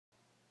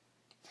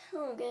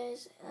Oh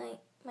guys,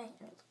 my hair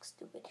looks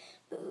stupid,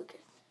 but okay.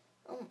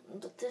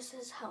 But this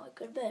is how I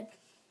go to bed.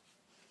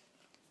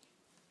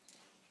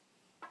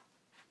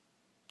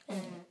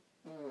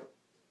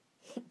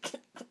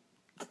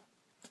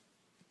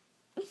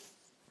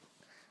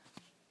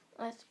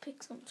 I have to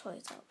pick some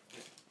toys up.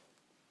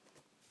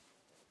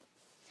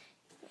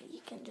 You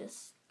can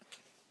just...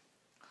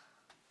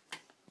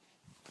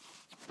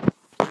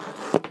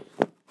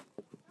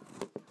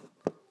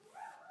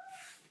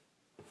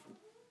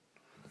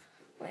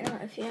 Why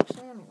not? If you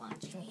actually want to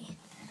watch me,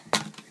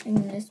 I'm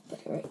going to just put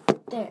it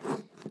right there.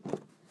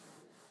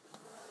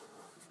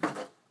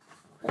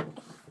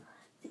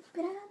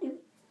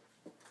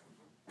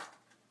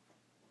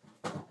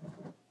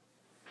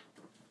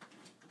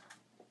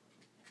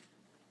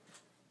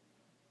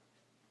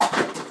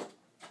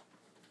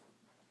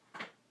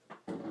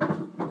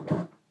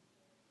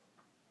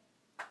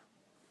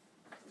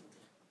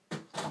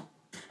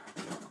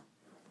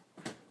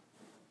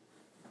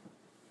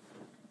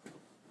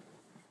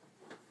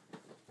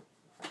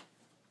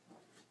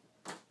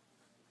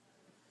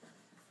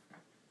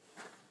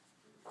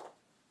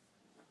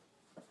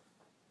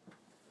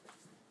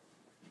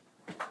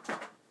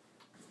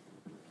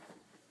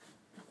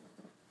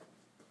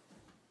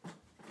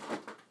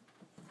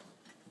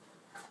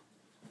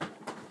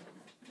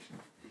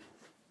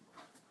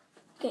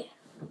 Okay.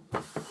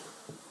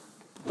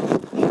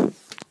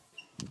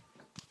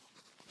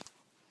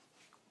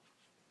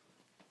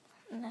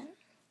 And then,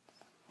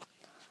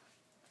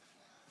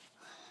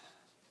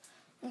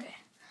 okay,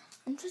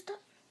 I'm just done.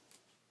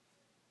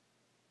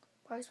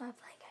 Where's my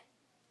blanket?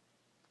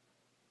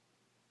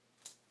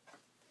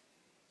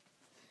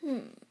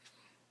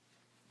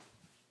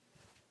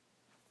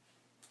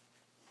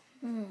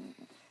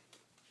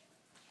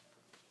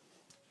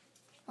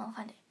 I'll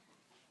find it.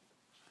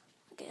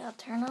 Okay, I'll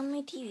turn on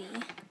my TV.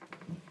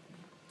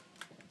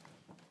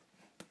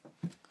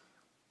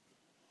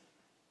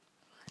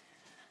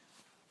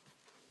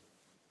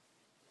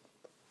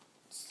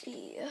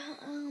 See, Kathy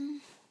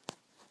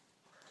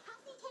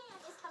Can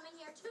is coming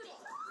here today.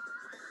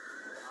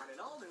 On an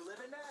all-new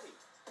Live and Matty.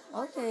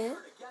 okay.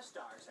 The guest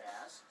stars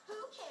as... Who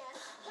can?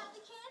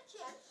 Kathy can.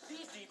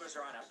 These divas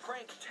are on a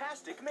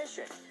prank-tastic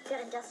mission.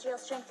 Got industrial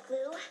strength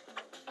glue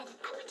and an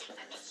appetite for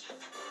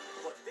mischief.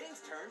 But things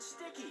turn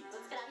sticky.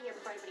 Let's get out of here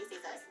before anybody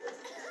sees us.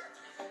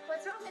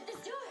 What's wrong with this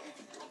door?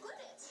 I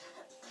glued it.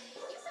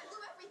 You said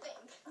glue everything.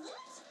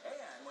 What?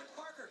 And when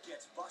Parker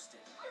gets busted...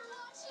 You're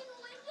watching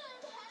Linda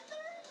and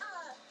Heather?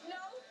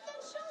 No.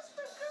 That show's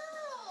for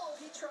girls.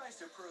 He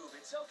tries to prove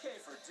it's okay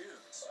for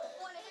dudes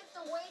Want to hit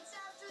the weights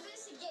after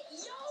this and get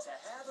yoked? to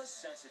have a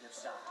sensitive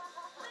side.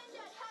 Linda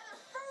and Heather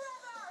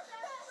forever.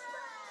 Best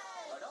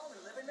friends. An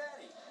all-new Live and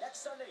Matty.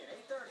 Next Sunday at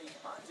 8:30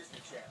 on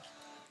Disney Channel.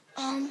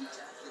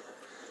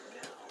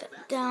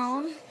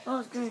 Down. I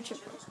was gonna trip.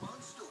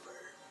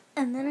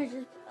 And then I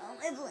just put on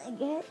my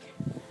blanket.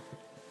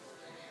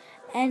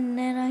 And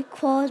then I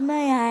close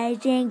my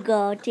eyes and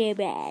go to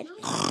bed.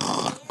 This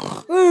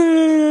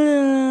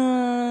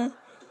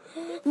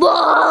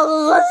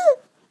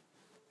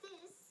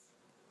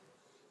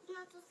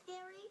not so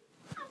scary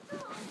after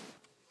all.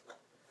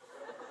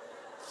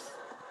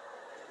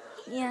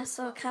 Yeah,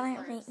 so comment,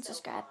 rate, and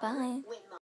subscribe. Bye.